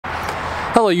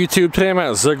Hello YouTube, today I'm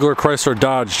at Zeigler Chrysler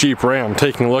Dodge Jeep Ram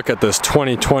taking a look at this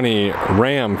 2020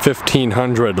 Ram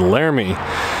 1500 Laramie.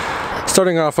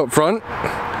 Starting off up front,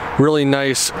 really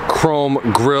nice chrome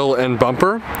grille and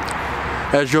bumper.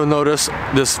 As you'll notice,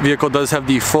 this vehicle does have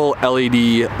the full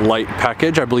LED light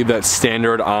package. I believe that's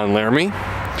standard on Laramie.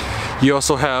 You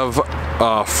also have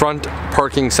front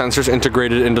parking sensors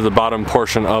integrated into the bottom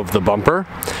portion of the bumper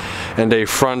and a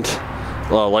front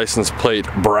license plate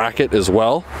bracket as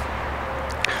well.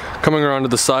 Coming around to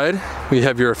the side, we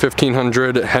have your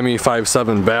 1500 Hemi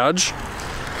 5.7 badge.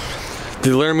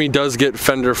 The Laramie does get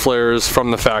fender flares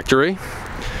from the factory.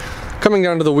 Coming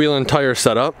down to the wheel and tire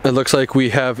setup, it looks like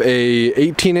we have a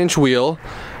 18-inch wheel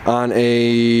on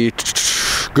a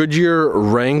Goodyear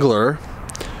Wrangler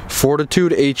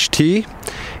Fortitude HT,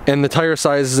 and the tire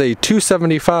size is a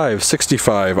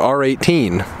 275/65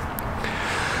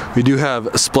 R18. We do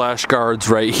have splash guards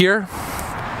right here.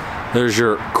 There's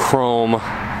your chrome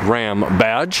Ram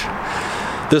badge.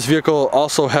 This vehicle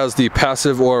also has the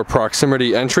passive or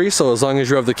proximity entry, so as long as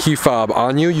you have the key fob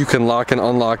on you, you can lock and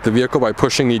unlock the vehicle by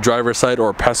pushing the driver's side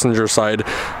or passenger side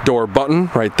door button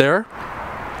right there.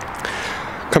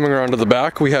 Coming around to the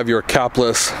back, we have your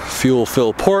capless fuel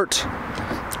fill port.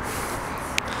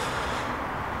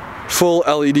 Full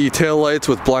LED taillights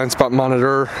with blind spot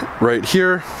monitor right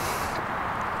here.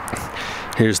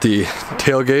 Here's the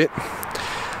tailgate.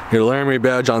 Your Laramie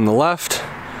badge on the left.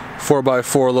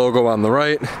 4x4 logo on the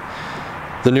right,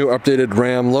 the new updated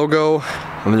Ram logo,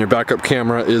 and then your backup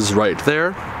camera is right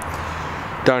there.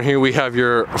 Down here we have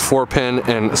your 4-pin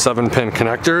and 7-pin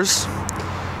connectors.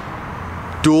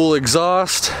 Dual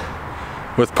exhaust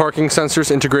with parking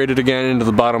sensors integrated again into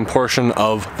the bottom portion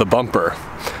of the bumper.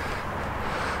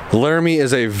 The Laramie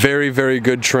is a very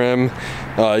good trim.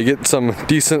 You get some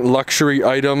decent luxury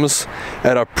items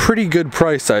at a pretty good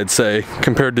price, I'd say,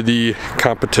 compared to the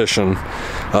competition.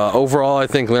 Overall, I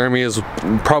think Laramie is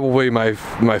probably my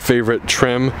favorite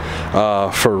trim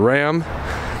for Ram.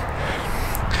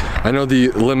 I know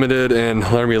the Limited and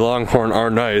Laramie Longhorn are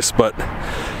nice, but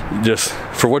just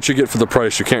for what you get for the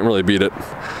price, you can't really beat it.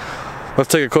 Let's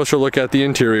take a closer look at the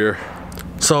interior.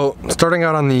 So, starting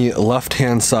out on the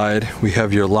left-hand side, we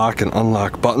have your lock and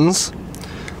unlock buttons,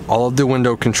 all of the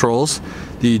window controls.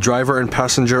 The driver and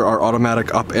passenger are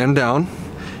automatic up and down,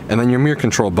 and then your mirror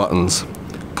control buttons.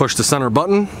 Push the center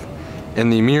button,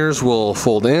 and the mirrors will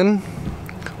fold in.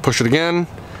 Push it again,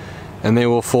 and they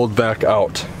will fold back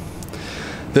out.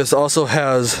 This also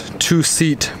has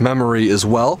 2-seat memory as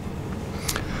well.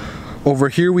 Over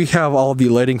here we have all of the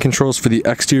lighting controls for the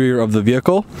exterior of the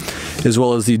vehicle, as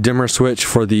well as the dimmer switch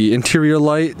for the interior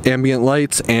light, ambient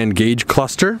lights, and gauge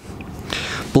cluster.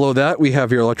 Below that we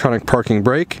have your electronic parking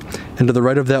brake, and to the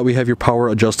right of that we have your power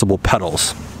adjustable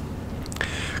pedals.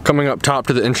 Coming up top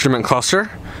to the instrument cluster,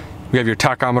 we have your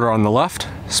tachometer on the left,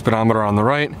 speedometer on the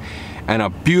right, and a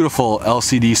beautiful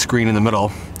LCD screen in the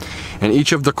middle. And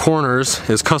each of the corners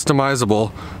is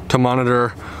customizable to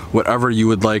monitor whatever you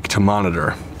would like to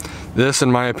monitor. This,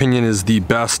 in my opinion, is the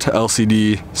best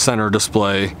LCD center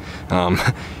display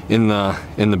in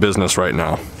the business right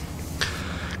now.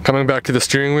 Coming back to the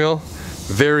steering wheel,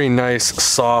 very nice,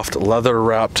 soft,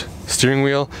 leather-wrapped steering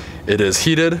wheel. It is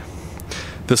heated.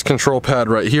 This control pad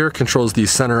right here controls the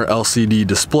center LCD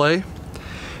display.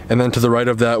 And then to the right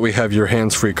of that, we have your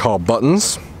hands-free call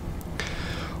buttons.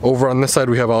 Over on this side,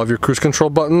 we have all of your cruise control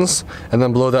buttons, and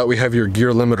then below that, we have your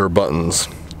gear limiter buttons.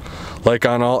 Like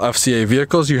on all FCA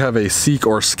vehicles, you have a seek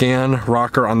or scan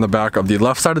rocker on the back of the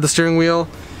left side of the steering wheel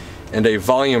and a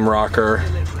volume rocker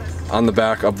on the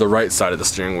back of the right side of the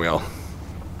steering wheel.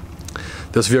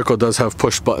 This vehicle does have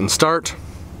push button start,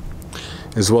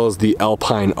 as well as the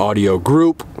Alpine audio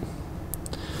group.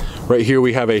 Right here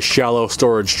we have a shallow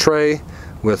storage tray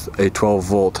with a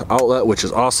 12-volt outlet, which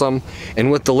is awesome. And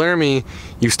with the Laramie,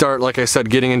 you start, like I said,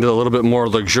 getting into a little bit more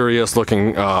luxurious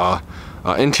looking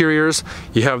interiors.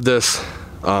 You have this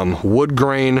wood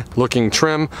grain looking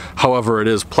trim, however it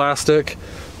is plastic,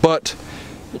 but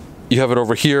you have it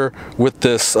over here with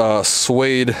this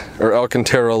suede or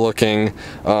Alcantara looking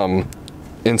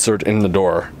insert in the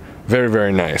door.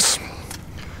 Very nice.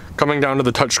 Coming down to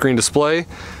the touchscreen display,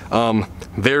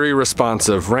 very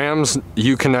responsive. Ram's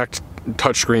Uconnect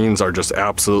touchscreens are just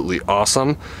absolutely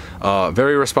awesome.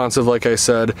 Very responsive, like I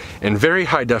said, and very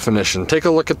high definition. Take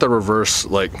a look at the reverse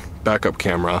backup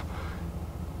camera.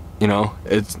 You know,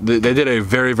 they did a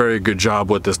very good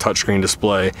job with this touchscreen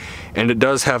display, and it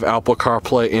does have Apple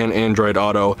CarPlay and Android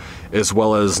Auto, as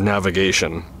well as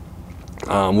navigation.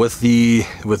 With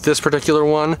this particular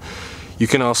one, you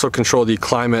can also control the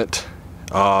climate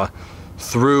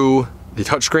through the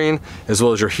touchscreen, as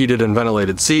well as your heated and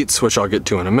ventilated seats, which I'll get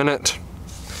to in a minute.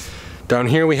 Down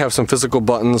here we have some physical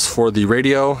buttons for the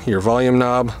radio, your volume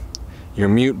knob, your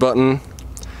mute button,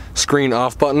 screen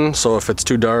off button, so if it's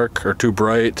too dark or too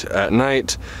bright at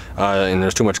night and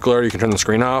there's too much glare, you can turn the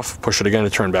screen off, push it again to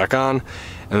turn back on,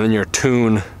 and then your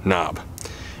tune knob.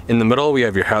 In the middle we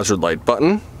have your hazard light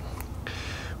button.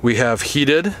 We have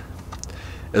heated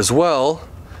as well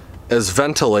as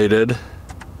ventilated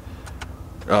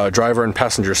driver and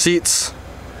passenger seats.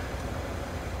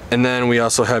 And then we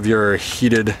also have your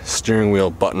heated steering wheel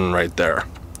button right there.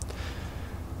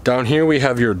 Down here we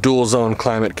have your dual zone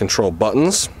climate control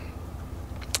buttons.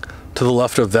 To the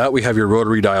left of that we have your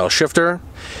rotary dial shifter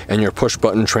and your push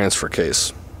button transfer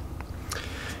case.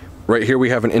 Right here we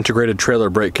have an integrated trailer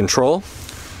brake control.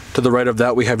 To the right of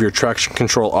that we have your traction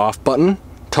control off button,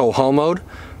 tow haul mode,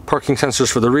 parking sensors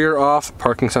for the rear off,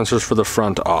 parking sensors for the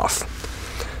front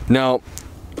off. Now,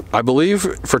 I believe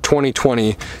for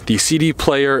 2020, the CD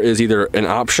player is either an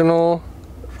optional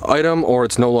item or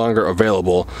it's no longer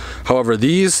available. However,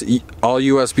 these, all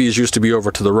USBs used to be over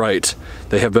to the right.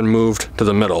 They have been moved to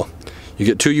the middle. You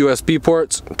get 2 USB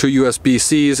ports, 2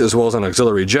 USB-Cs, as well as an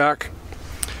auxiliary jack.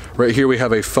 Right here we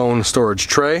have a phone storage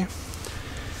tray.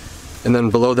 And then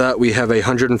below that we have a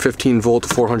 115 volt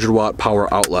 400 watt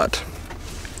power outlet.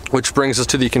 Which brings us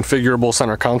to the configurable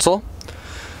center console.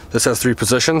 This has 3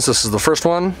 positions. This is the first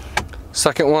one,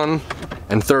 second one,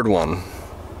 and third one.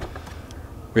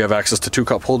 We have access to 2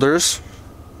 cup holders,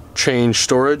 change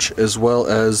storage, as well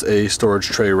as a storage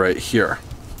tray right here.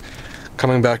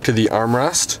 Coming back to the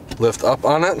armrest, lift up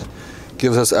on it,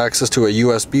 gives us access to a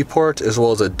USB port as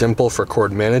well as a dimple for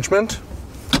cord management.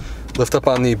 Lift up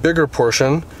on the bigger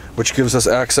portion, which gives us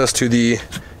access to the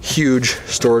huge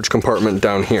storage compartment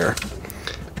down here.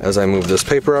 As I move this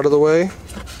paper out of the way,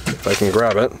 if I can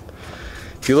grab it,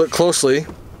 if you look closely,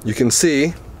 you can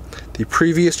see the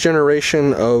previous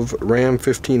generation of Ram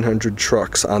 1500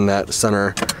 trucks on that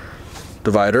center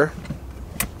divider.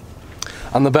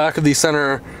 On the back of the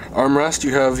center armrest,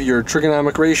 you have your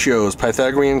trigonomic ratios,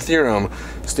 Pythagorean theorem,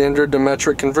 standard to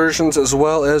metric conversions, as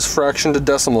well as fraction to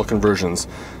decimal conversions.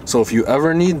 So if you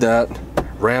ever need that,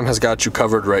 Ram has got you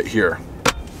covered right here.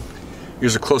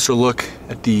 Here's a closer look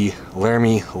at the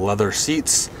Laramie leather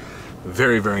seats.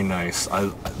 Very, very nice.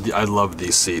 I love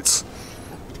these seats.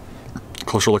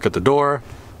 Closer look at the door.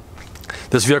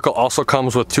 This vehicle also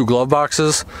comes with 2 glove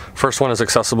boxes. First one is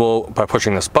accessible by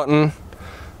pushing this button.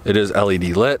 It is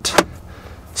LED lit.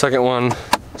 Second one,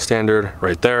 standard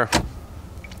right there.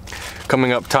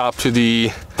 Coming up top to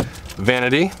the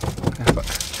vanity,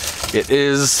 it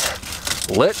is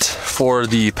lit for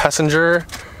the passenger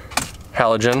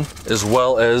halogen as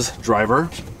well as driver.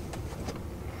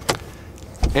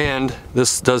 And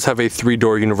this does have a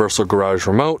 3-door universal garage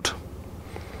remote.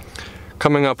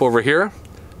 Coming up over here,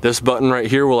 this button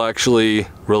right here will actually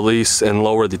release and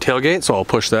lower the tailgate, so I'll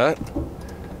push that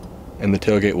and the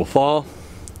tailgate will fall.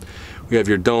 We have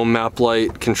your dome map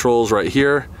light controls right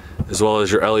here, as well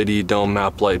as your LED dome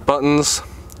map light buttons.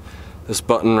 This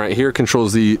button right here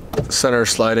controls the center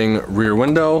sliding rear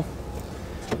window.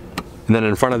 And then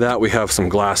in front of that we have some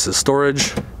glasses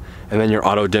storage, and then your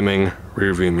auto dimming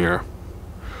rear view mirror.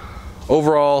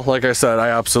 Overall, like I said, I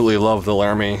absolutely love the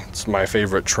Laramie. It's my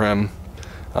favorite trim.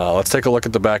 Let's take a look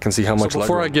at the back and see how much. So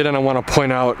before I get in, I want to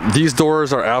point out these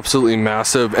doors are absolutely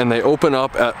massive, and they open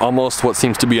up at almost what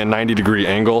seems to be a 90-degree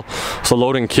angle. So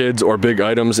loading kids or big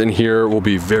items in here will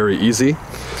be very easy.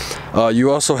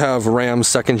 You also have Ram's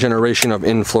 2nd generation of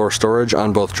in-floor storage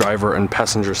on both driver and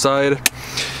passenger side.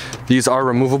 These are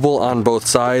removable on both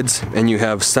sides, and you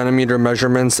have centimeter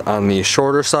measurements on the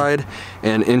shorter side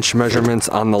and inch measurements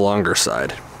on the longer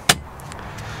side.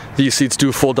 These seats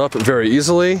do fold up very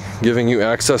easily, giving you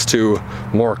access to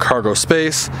more cargo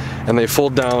space, and they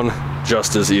fold down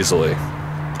just as easily. You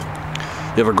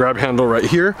have a grab handle right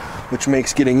here, which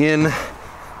makes getting in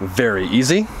very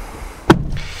easy.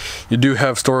 You do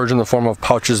have storage in the form of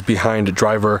pouches behind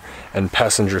driver and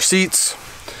passenger seats.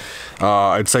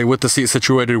 I'd say with the seat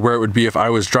situated where it would be if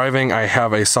I was driving, I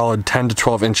have a solid 10 to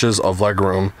 12 inches of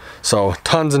legroom. So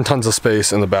tons and tons of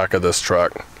space in the back of this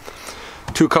truck.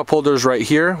 2 cup holders right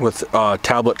here with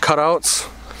tablet cutouts.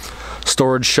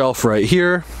 Storage shelf right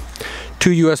here.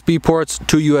 2 USB ports,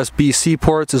 2 USB-C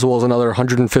ports, as well as another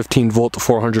 115 volt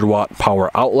 400 watt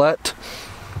power outlet.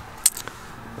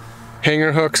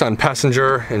 Hanger hooks on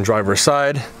passenger and driver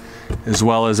side, as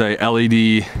well as a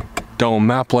LED dome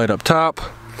map light up top.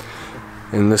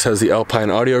 And this has the Alpine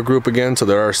audio group again, so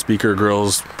there are speaker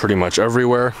grills pretty much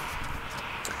everywhere.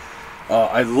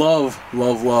 I love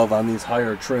on these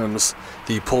higher trims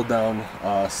the pull down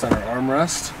center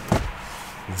armrest.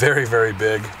 Very, very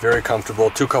big, very comfortable.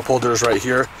 2 cup holders right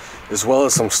here, as well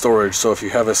as some storage. So if you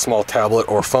have a small tablet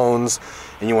or phones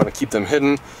and you want to keep them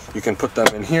hidden, you can put them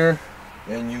in here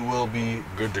and you will be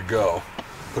good to go.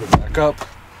 Put it back up,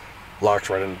 locked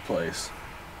right into place.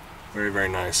 Very, very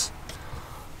nice.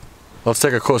 Let's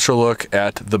take a closer look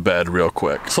at the bed real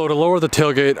quick. So to lower the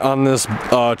tailgate on this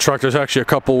truck, there's actually a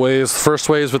couple ways. First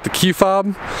way is with the key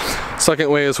fob.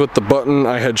 Second way is with the button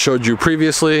I had showed you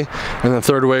previously. And the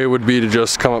third way would be to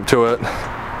just come up to it,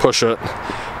 push it,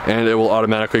 and it will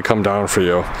automatically come down for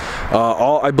you.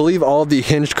 I believe all of the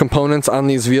hinged components on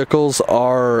these vehicles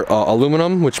are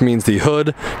aluminum, which means the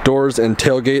hood, doors, and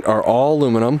tailgate are all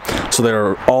aluminum, so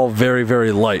they're all very,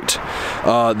 very light.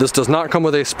 This does not come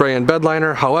with a spray and bed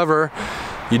liner. However,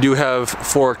 you do have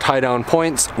 4 tie-down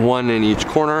points, 1 in each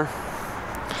corner.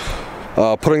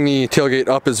 Putting the tailgate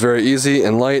up is very easy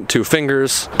and light, 2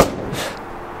 fingers,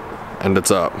 and it's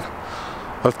up.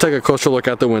 Let's take a closer look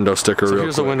at the window sticker real quick.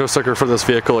 Here's the window sticker for this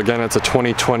vehicle. Again, it's a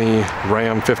 2020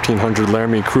 Ram 1500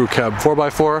 Laramie Crew Cab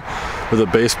 4x4 with a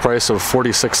base price of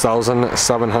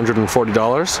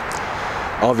 $46,740.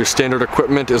 All of your standard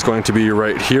equipment is going to be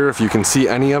right here if you can see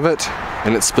any of it,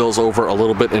 and it spills over a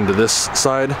little bit into this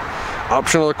side.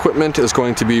 Optional equipment is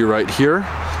going to be right here.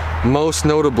 Most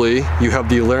notably, you have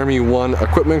the Laramie 1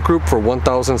 equipment group for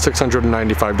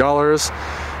 $1,695,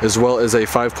 as well as a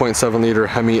 5.7 liter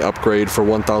Hemi upgrade for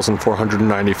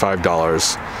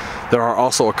 $1,495. There are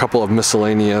also a couple of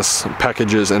miscellaneous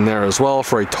packages in there as well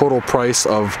for a total price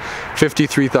of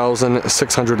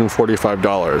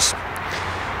 $53,645.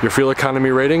 Your fuel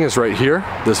economy rating is right here.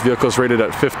 This vehicle is rated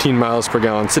at 15 miles per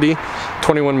gallon city,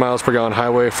 21 miles per gallon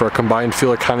highway for a combined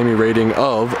fuel economy rating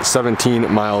of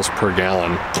 17 miles per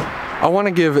gallon. I want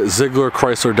to give Zeigler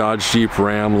Chrysler Dodge Jeep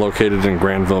Ram located in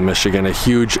Grandville, Michigan a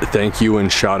huge thank you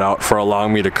and shout out for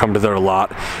allowing me to come to their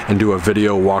lot and do a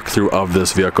video walkthrough of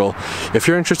this vehicle. If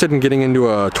you're interested in getting into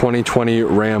a 2020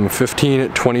 Ram 15,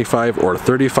 25, or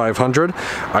 3500,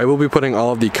 I will be putting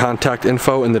all of the contact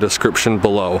info in the description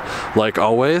below. Like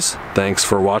always, thanks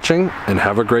for watching and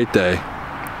have a great day.